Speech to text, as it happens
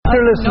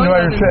You're listening to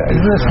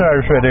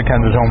Irish Radio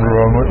Canada's Home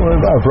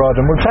Abroad,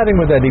 and we're chatting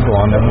with Eddie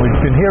Vaughan, and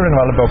we've been hearing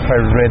all about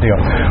pirate radio.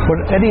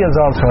 But Eddie is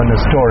also an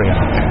historian,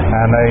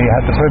 and I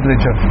had the privilege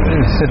of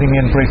sitting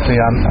in briefly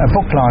on a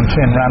book launch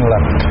in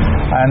Ranelagh,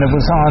 and it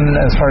was on,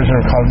 as far as I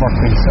recall,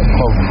 Murphy's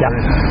Pub. Yeah.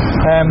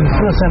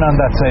 Fill us in on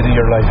that side of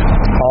your life.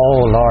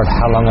 Oh Lord,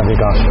 how long have we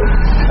got?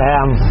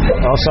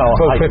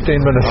 About 15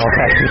 minutes.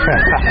 Okay.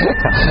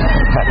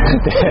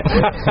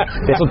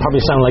 This will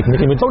probably sound like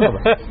Mickey McDougall.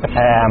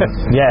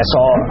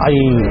 So I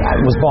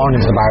was born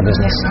into the bar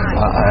business.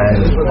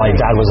 My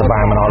dad was a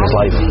barman all his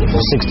life,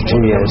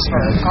 62 years.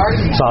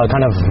 So I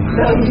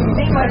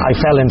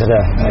fell into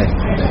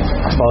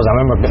I suppose I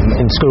remember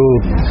in school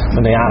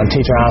when the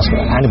teacher asked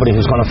anybody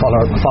who's going to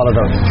follow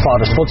their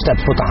father's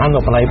footsteps, put their hand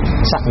up, and I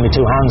sat with my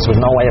two hands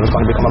with no way I was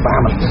going to become a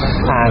barman.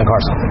 And of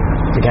course,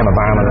 became a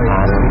barman,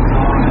 and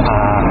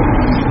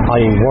I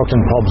worked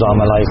in pubs all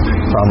my life,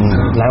 from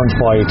lounge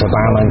boy to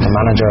barman to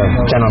manager,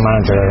 general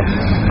manager.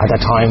 At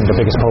that time, the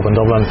biggest pub in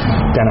Dublin.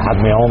 Then I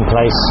had my own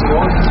place,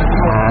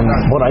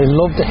 but I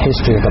love the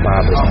history of the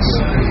bar business.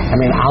 I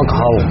mean,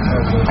 alcohol,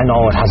 I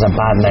know it has a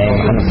bad name,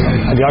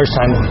 and the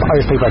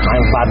Irish people are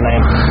trying a bad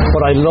name,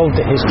 but I love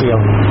the history of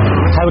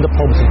how the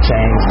pubs have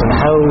changed, and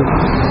how,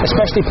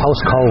 especially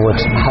post-COVID,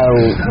 how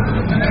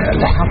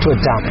they have to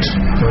adapt.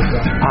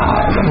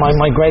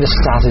 My greatest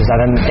stat is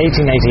that in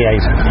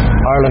 1888,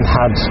 Ireland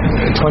had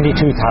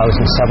 22,754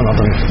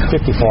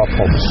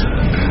 pubs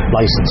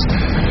licensed.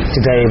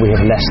 Today we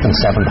have less than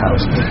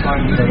 7,000.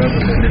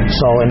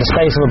 So in the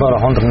space of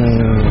about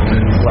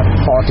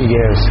 140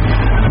 years,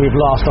 we've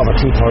lost over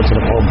 2/3 of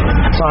the pub.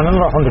 So in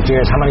another 100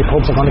 years, how many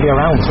pubs are going to be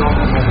around?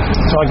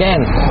 So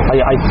again,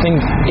 I think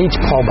each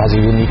pub has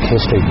a unique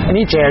history, and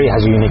each area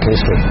has a unique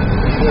history.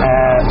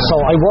 So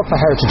I work for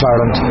Heritage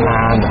Ireland,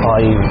 and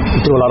I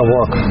do a lot of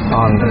work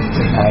on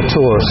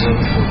tours,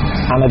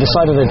 and I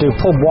decided to do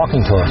pub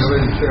walking tours.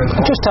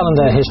 I'm just telling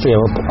the history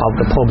of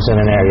the pubs in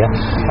an area.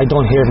 I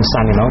done here in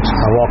Sandymount,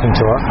 a walking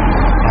tour,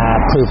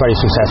 proved very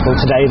successful.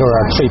 Today there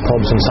are 3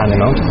 pubs in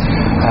Sandymount,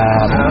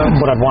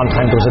 but at one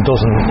time there was a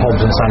dozen pubs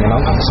in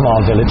Sandymount, a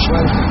small village.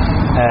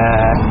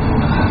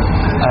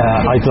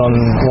 I've done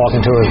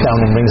walking tours down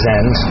in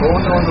Ringsend,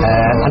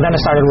 and then I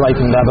started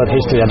writing about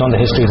history. I've done the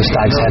history of the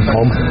Stag's Head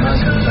pub,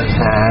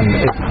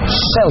 and it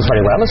sells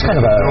very well. It's kind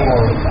of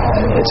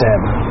it's a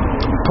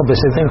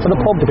publicity thing for the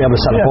pub to be able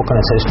to sell a book on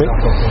its history.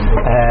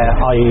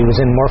 I was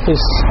in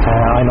Murphy's.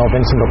 I know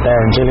Vincent up there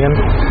and Gillian,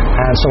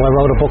 and so I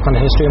wrote a book on the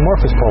history of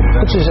Murphy's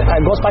pub, which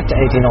goes back to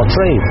 1803,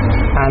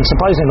 and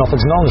surprisingly enough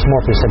it's known as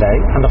Murphy's today,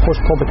 and the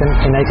first pub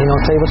in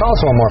 1803 was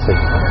also a Murphy.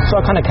 So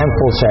I kind of came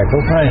full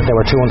circle. Right. There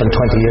were 220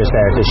 years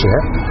there this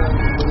year,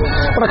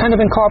 but I kind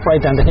of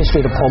incorporate then the history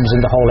of the pubs in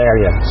the whole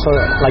area. So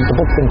like the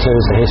book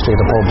includes the history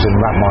of the pubs in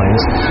Rathmines,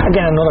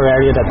 again another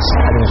area that's,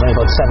 I think there's only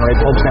about 7 or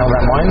 8 pubs now in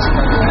Rathmines.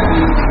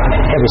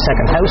 Every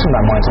second house in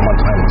Rathmines at one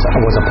time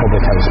was a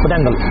public house, but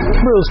then the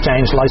rules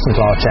changed, licence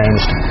law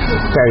changed,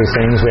 various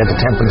things. We had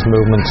the temperance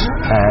movement,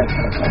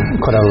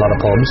 cut out a lot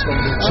of pubs.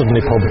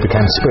 Suddenly pubs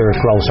became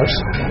spirit grocers.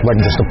 It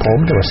wasn't just a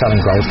pub, they were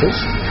selling groceries.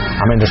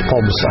 I mean, there's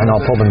pubs, I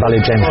know a pub in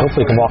Ballyjames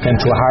you can walk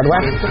into a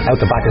hardware, out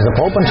the back is the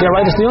pub, and to your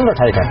right is the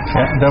Undertaker.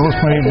 Yeah, that was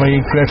my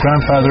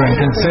great-grandfather in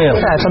Kinsale.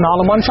 Yeah, it's an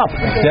all-in-one shop.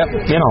 Yep.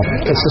 You know,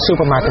 it's the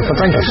supermarket for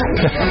drinkers.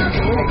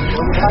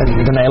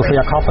 The nail for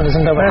your coffin is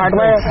in the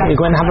hardware. You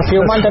go in and have a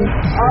few months, and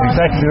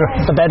exactly.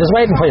 The bed is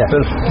waiting for you.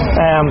 So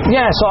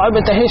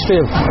with the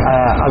history of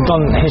I've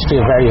done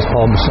history of various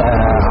pubs.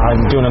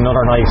 I'm doing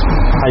another night.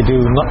 I do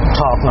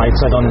talk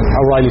nights. I've done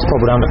O'Reilly's pub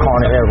around the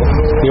corner here,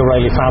 the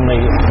O'Reilly family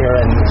here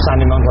in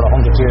Sandymount for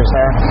 100 years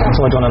there.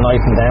 So I've done a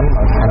night in them,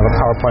 kind of a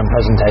PowerPoint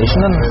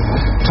presentation, and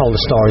told the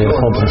story of the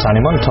pubs in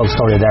Sandymount, told the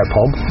story of their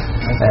pub.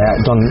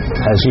 Done,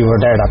 as you were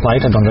there that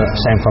night, I've done the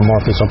same for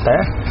Murphy's up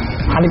there.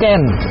 And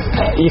again,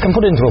 you can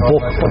put it into a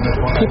book, but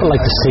people like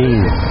to see.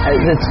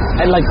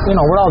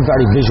 We're all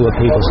very visual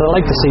people, so I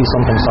like to see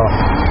something. So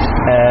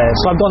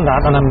I've done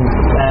that, and I'm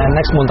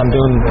next month I'm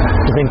doing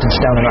the vintage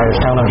down in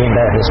Irishtown. I'm doing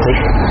their history,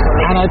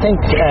 and I think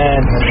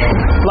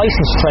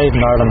licensed trade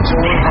in Ireland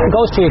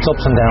goes through its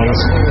ups and downs.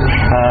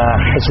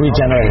 It's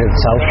regenerated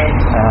itself.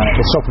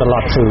 It suffered a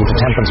lot through the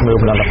temperance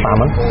movement and the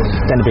famine.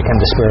 Then it became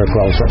the spirit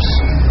grocers.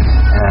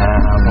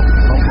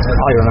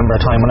 I remember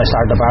a time when I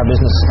started the bar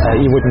business,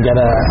 you wouldn't get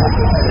a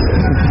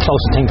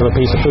closest thing to a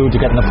piece of food you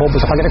get in a pub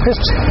was a packet of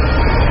crisps.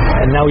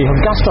 And now you have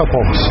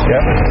gastropubs.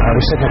 Yep.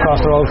 We're sitting across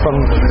the road from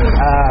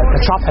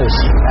the Chop House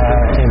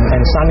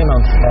in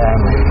Sandymount,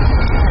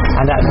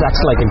 and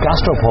that's like a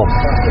gastropub.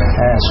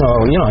 So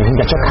you can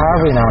get your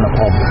carvery now in a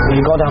pub.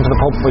 You go down to the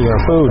pub for your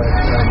food.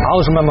 I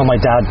always remember my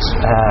dad,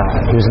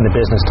 who was in the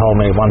business, told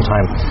me one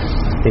time,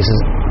 he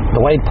says, the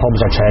way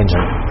pubs are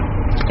changing,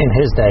 in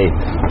his day,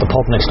 the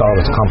pub next door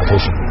was the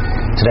competition.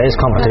 Today's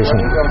competition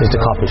is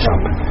the coffee shop.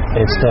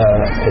 It's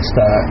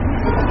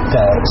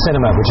the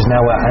cinema, which is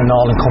now an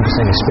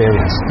all-encompassing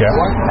experience.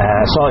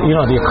 So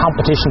the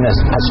competition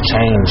has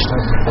changed.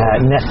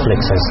 Netflix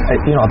has,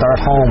 they're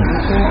at home.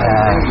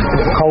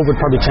 COVID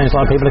probably changed a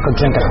lot of people that could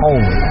drink at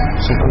home.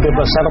 Some people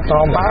have set up their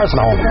own bars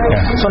at home.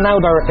 So now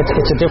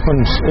it's a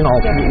different.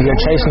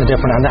 You're chasing a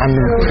different, and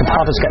the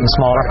pot is getting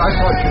smaller.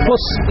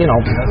 Plus,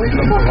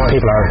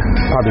 people are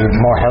probably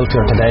more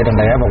healthier today than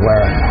they ever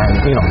were,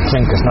 and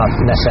drink is not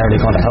necessarily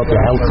going to help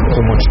your health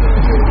too much.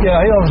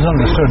 Yeah, I always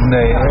understood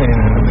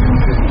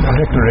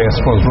particularly I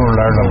suppose rural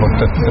Ireland, but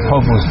the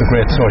pub was the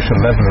great social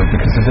leveller,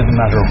 because it didn't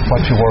matter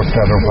what you worked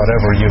at or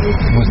whatever,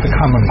 it was the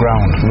common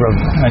ground,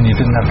 and you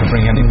didn't have to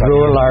bring anybody.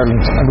 Rural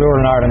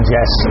Ireland,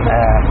 yes,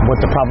 but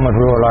the problem with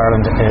rural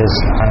Ireland is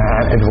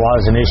it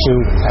was an issue,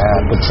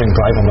 but drink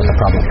driving was the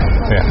problem.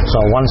 So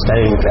once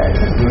they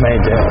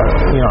made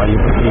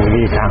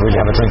you can't really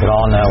have a drink at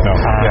all now.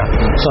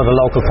 So the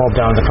local pub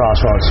down the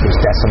crossroads was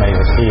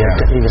decimated.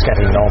 He was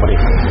getting nobody,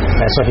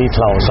 so he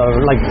closed. So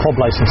like pub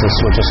licenses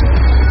were just,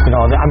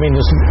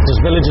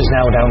 there's villages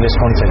now down this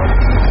country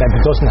that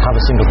doesn't have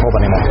a single pub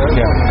anymore.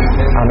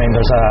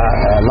 There's a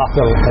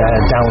Lockville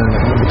down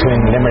between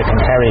Limerick and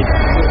Kerry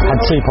had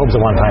 3 pubs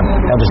at one time.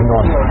 Now there's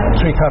none.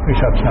 3 coffee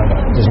shops now.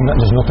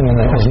 There's nothing in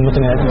there.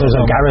 There's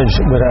a garage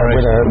with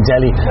a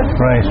deli.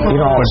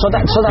 So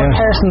that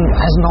person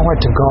has nowhere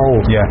to go.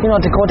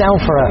 To go down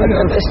for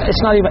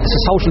it's not even, it's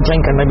a social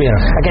drink and maybe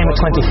a game of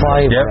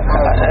 25, or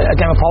a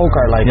game of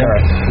poker,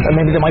 or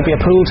maybe there might be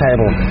a pool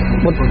table,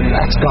 but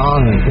that's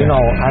gone.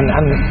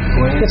 And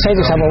you'd say to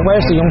yourself, well,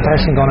 where's the young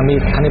person going to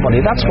meet anybody?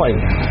 That's why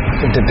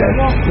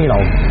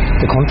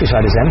the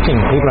countryside is emptying.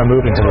 People are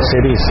moving to the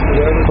cities,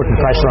 putting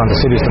pressure on the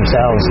cities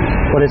themselves.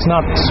 But it's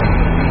not,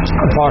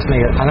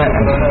 unfortunately, and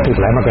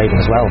people emigrating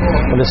as well,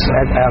 but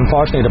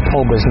unfortunately the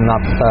pub is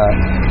not the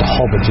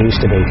hub it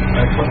used to be.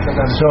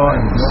 So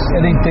I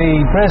think the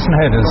Brazen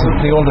Head is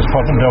the oldest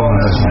pub in Dublin,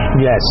 isn't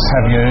it? Yes.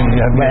 Have you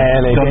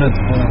done it?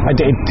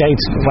 It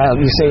dates, well,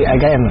 you see,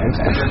 again,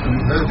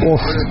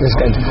 this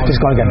is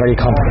going to get very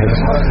complicated.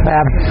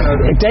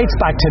 It dates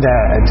back to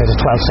the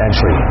 12th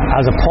century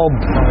as a pub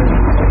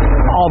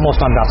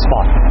almost on that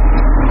spot.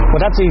 But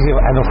that's easy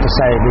enough to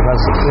say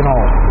because,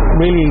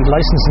 really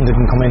licensing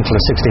didn't come in until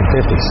the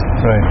 1650s.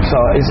 So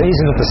it's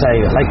easy enough to say,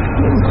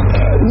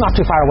 not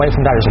too far away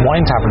from that is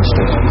Wine Tavern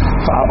Street,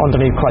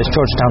 underneath Christ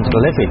Church down to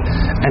the Liffey.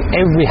 And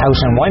every house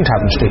in Wine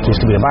Tavern Street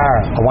used to be a bar,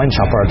 a wine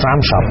shop, or a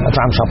dram shop. A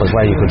dram shop is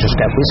where you could just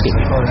get whiskey.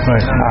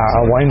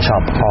 A wine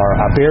shop or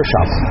a beer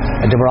shop.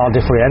 And they were all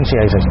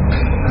differentiated.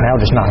 Now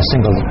there's not a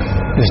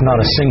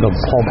single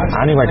pub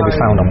anywhere to be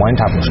found on Wine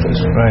Tavern Street.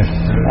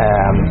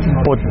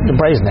 But the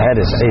Brazen Head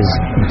is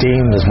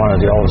deemed as one of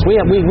the oldest.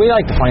 We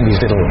like to find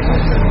these little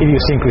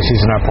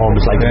idiosyncrasies in our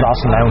pubs, like the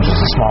Dawson Lounge is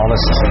the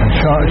smallest.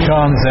 And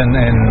Sean's in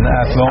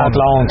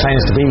Athlone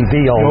tends to be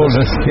the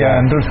oldest.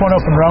 And there's one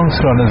up in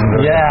Roundstone, isn't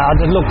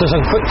there? Look, there's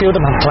a few of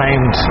them have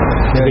claimed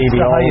to be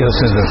the oldest.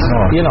 Is it?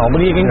 No. But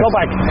you can go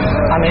back.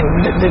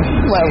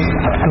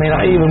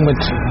 Even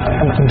with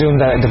I'm doing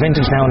the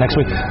vintage now next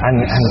week, and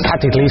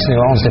Cathy Gleason,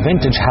 who owns the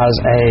vintage,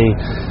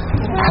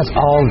 has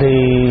all the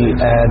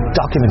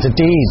documents, the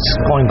deeds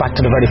going back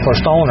to the very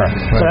first owner.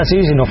 So that's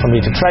easy enough for me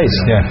to trace.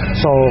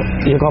 So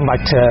you're going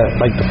back to,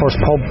 the first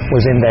pub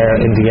was in there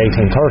in the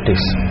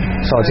 1830s.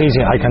 So it's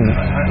easy, I can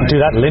do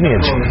that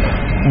lineage.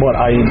 But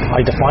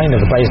I define if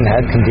the Brazen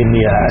Head can give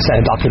me a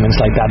set of documents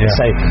like that to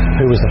say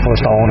who was the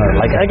first owner.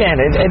 Again,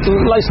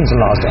 licensing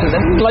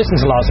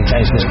laws have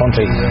changed in this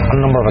country on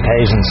a number of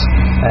occasions.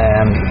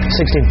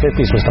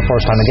 1650s was the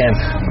first time, again,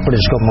 the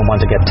British government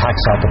wanted to get tax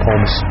off the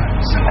pubs,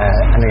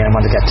 and again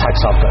wanted to get tax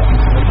off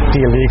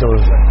the illegal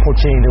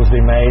poaching that was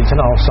being made, so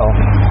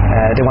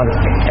they wanted,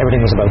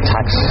 everything was about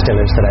tax, still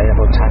is today,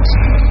 about tax.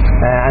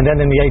 And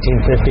then in the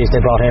 1850s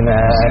they brought in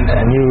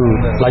a new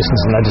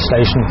licensing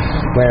legislation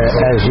where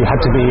you had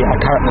to be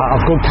of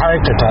good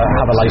character to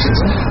have a license,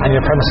 and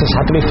your premises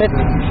had to be fit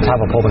to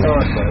have a pub in it,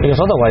 because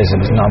otherwise it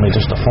was normally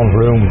just a front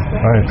room.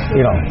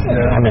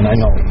 I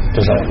know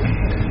there's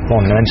I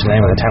won't mention the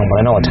name of the town, but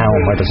I know a town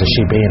where there's a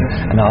sheep inn,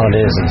 and all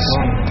it is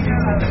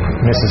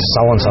Mrs.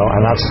 So-and-so,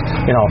 and that's,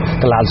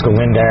 the lads go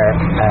in there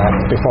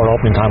before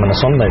opening time on a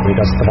Sunday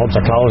because the pubs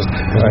are closed,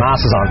 there's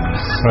masses on.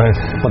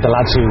 But the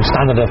lads who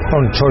stand at the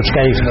front church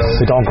gate,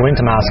 who don't go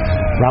into mass,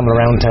 ramble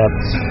around to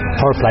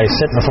her place,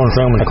 sit in the front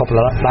room with a couple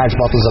of large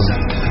bottles of,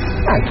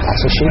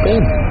 that's a sheep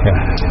inn.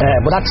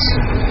 But that's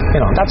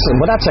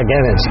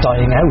again, it's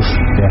dying out.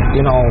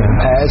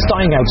 It's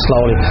dying out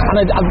slowly,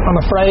 and I'm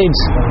afraid,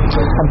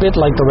 a bit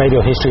like the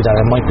radio history, that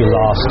it might be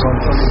lost.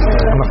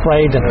 I'm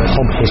afraid that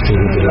pub history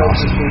will be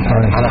lost,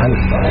 and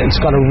it's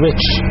got a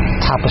rich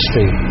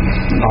tapestry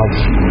of,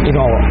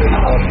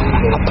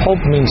 a pub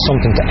means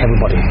something to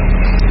everybody.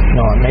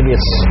 Maybe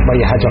it's where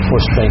you had your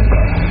first drink,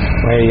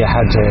 where you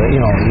had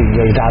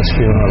your dad's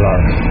funeral, or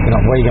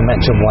where you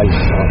met your wife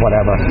or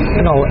whatever.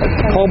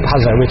 The pub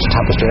has a rich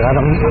tapestry, and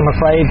I'm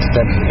afraid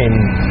that in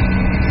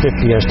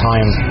 50 years'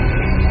 time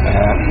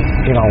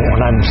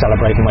when I'm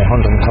celebrating my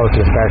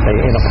 130th birthday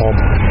in a pub,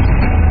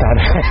 that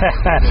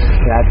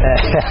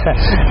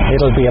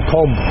it'll be a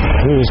pub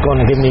who's going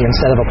to give me,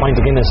 instead of a pint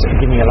of Guinness,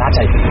 give me a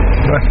latte.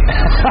 Right.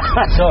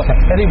 So,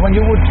 Eddie, when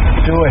you would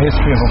do a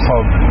history of a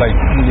pub like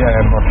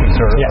Murphy's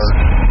or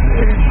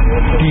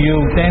do you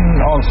then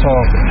also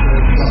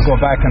go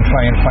back and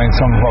try and find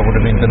some of what would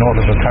have been the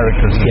notable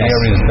characters in the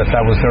areas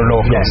that was their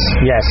local?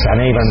 Yes, and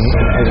even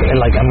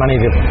like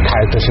many of the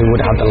characters who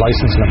would have the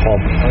license in the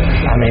pub.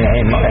 I mean,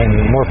 in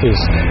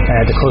Murphy's,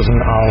 the cousin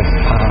of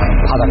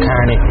Father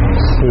Carney,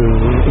 who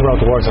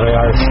wrote the words of the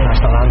Irish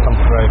national anthem,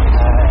 right.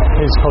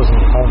 His cousin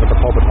owned the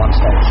pub at one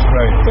stage.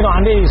 Right.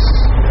 And these,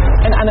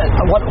 and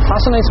what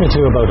fascinates me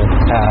too about it,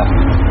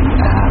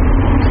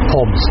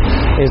 pubs,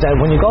 is that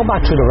when you go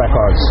back through the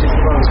records,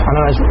 and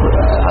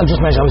I'll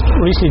just mention, I was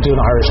recently doing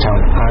Irishtown,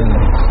 and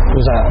it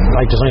was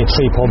there's only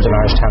 3 pubs in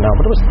Irishtown now,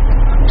 but it was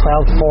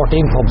 12 to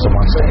 14 pubs at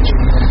one stage.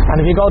 And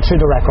if you go through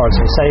the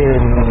records, say in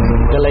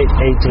the late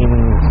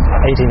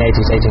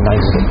 1880s,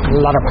 1890s,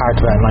 a lot of part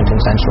of the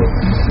 19th century,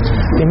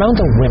 the amount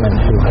of women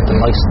who had the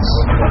license,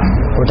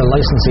 or the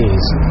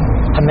licensees,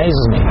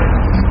 amazes me,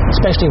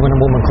 especially when a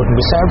woman couldn't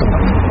be serving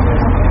them.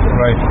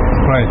 Right.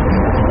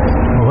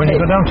 When you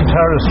go down to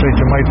Tara Street,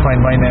 you might find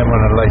my name on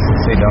a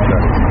licensee down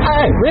there.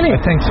 Hey, really? I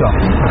think so.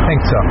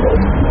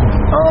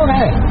 Oh,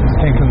 okay. I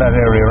think in that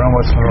area around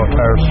Western Road,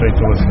 Tara Street,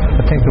 there was.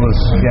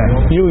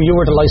 You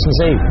were the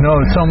licensee? No,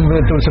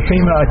 there was a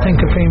female. I think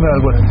a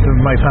female with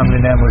my family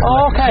name was.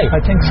 Oh, okay.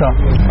 I think so.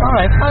 All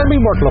right, that'd be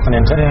worth looking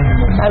into.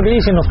 Yeah. It'd be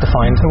easy enough to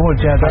find. It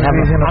would, yeah.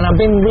 And I've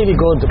been really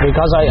good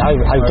because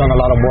I've done a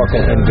lot of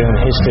work in doing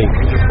history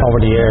over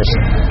the years.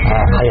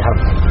 I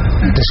have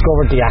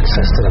discovered the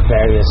access to the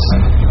various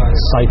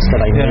sites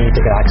that I need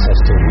to get access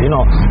to.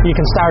 You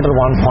can start at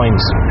one point,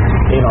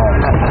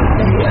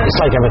 it's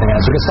like everything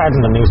else. You can start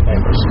in the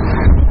newspapers.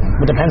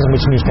 It depends on which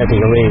newspaper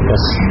you read,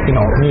 because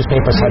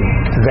newspapers had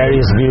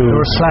various views.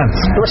 There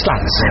were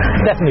slants,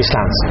 definitely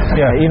slants.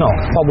 Yeah.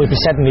 What would be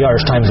said in the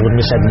Irish Times wouldn't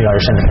be said in the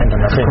Irish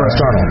Independent or Freeman's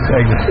Journal.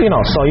 Exactly.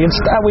 So you'd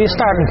a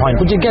starting point,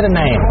 but you get a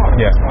name.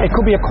 Yeah. It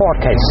could be a court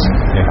case,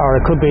 or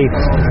it could be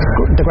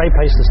the great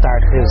place to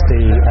start is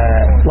the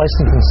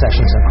licensing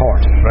sessions in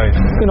court. Right.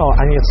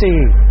 And you'd see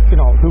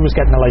who was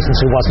getting a license,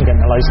 who wasn't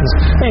getting a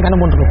license. And you kind of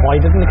wondering why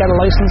didn't they get a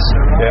license.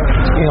 Yeah.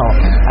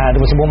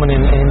 There was a woman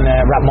in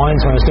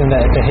Rathmines when I was doing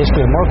the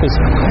history of Murphy's,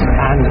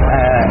 and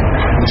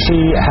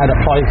she had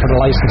applied for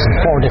the license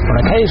on 4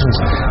 different occasions.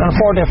 And on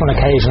 4 different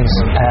occasions,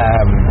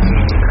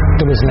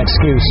 there was an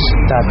excuse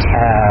that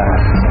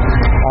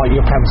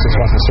your premises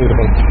wasn't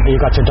suitable, you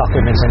got your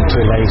documents in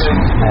too late,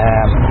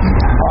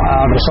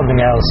 there was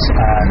something else.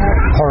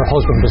 Her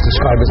husband was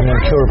described as an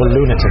incurable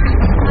lunatic,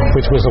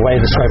 which was the way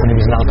of describing him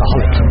as an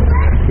alcoholic.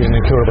 He was an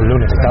incurable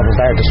lunatic. That was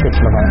their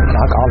description of an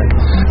alcoholic.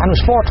 And it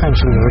was 4 times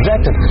she was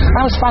rejected.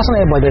 I was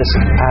fascinated by this,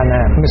 and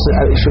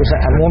she was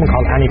a woman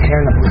called Annie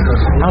Kiernan.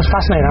 I was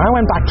fascinated. And I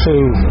went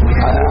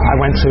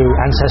to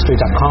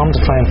Ancestry.com to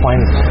try and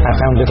I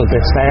found little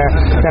bits there.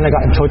 Then I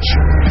got in touch.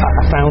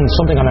 I found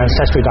something on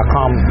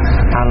Ancestry.com,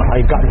 and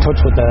I got in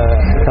touch with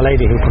the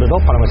lady who put it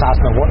up, and I was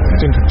asking her,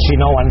 did she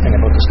know anything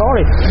about the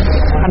story?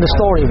 And the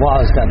story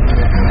was that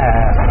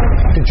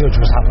the judge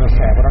was having an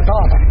affair with her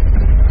daughter.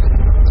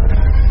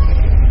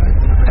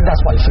 And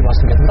that's why she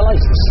wasn't getting the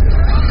license.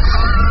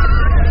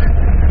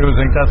 You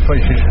think that's why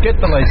she should get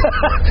the license?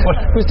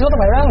 It was the other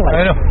way around.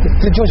 I know.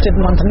 The judge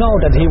didn't want to know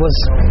that he was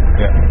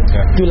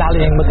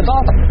doolalleying with the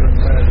daughter.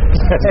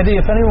 Eddie,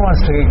 if anyone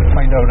wants to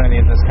find out any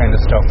of this kind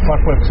of stuff,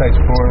 what websites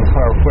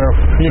where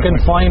you can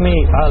find me?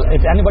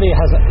 If anybody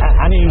has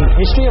any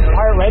history of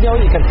pirate radio,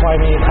 you can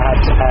find me at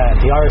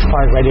the Irish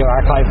Pirate Radio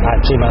Archive at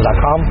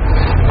gmail.com.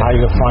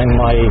 You'll find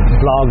my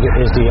blog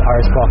is the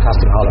Irish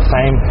Broadcasting Hall of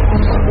Fame,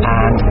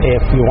 and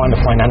if you want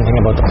to find anything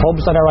about the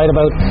pubs that I write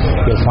about,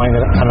 you'll find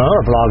it on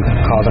another blog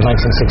called the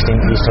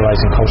 1916 Easter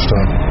Rising Coach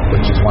Tour,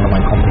 which is one of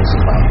my companies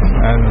as well.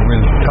 And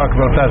we'll talk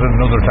about that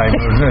another time,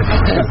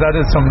 because that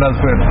is something else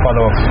we'll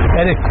follow up.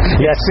 Eddie,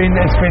 yes,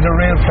 it's been a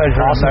real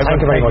pleasure. Awesome.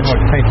 Thank you very much.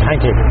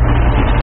 Thank you.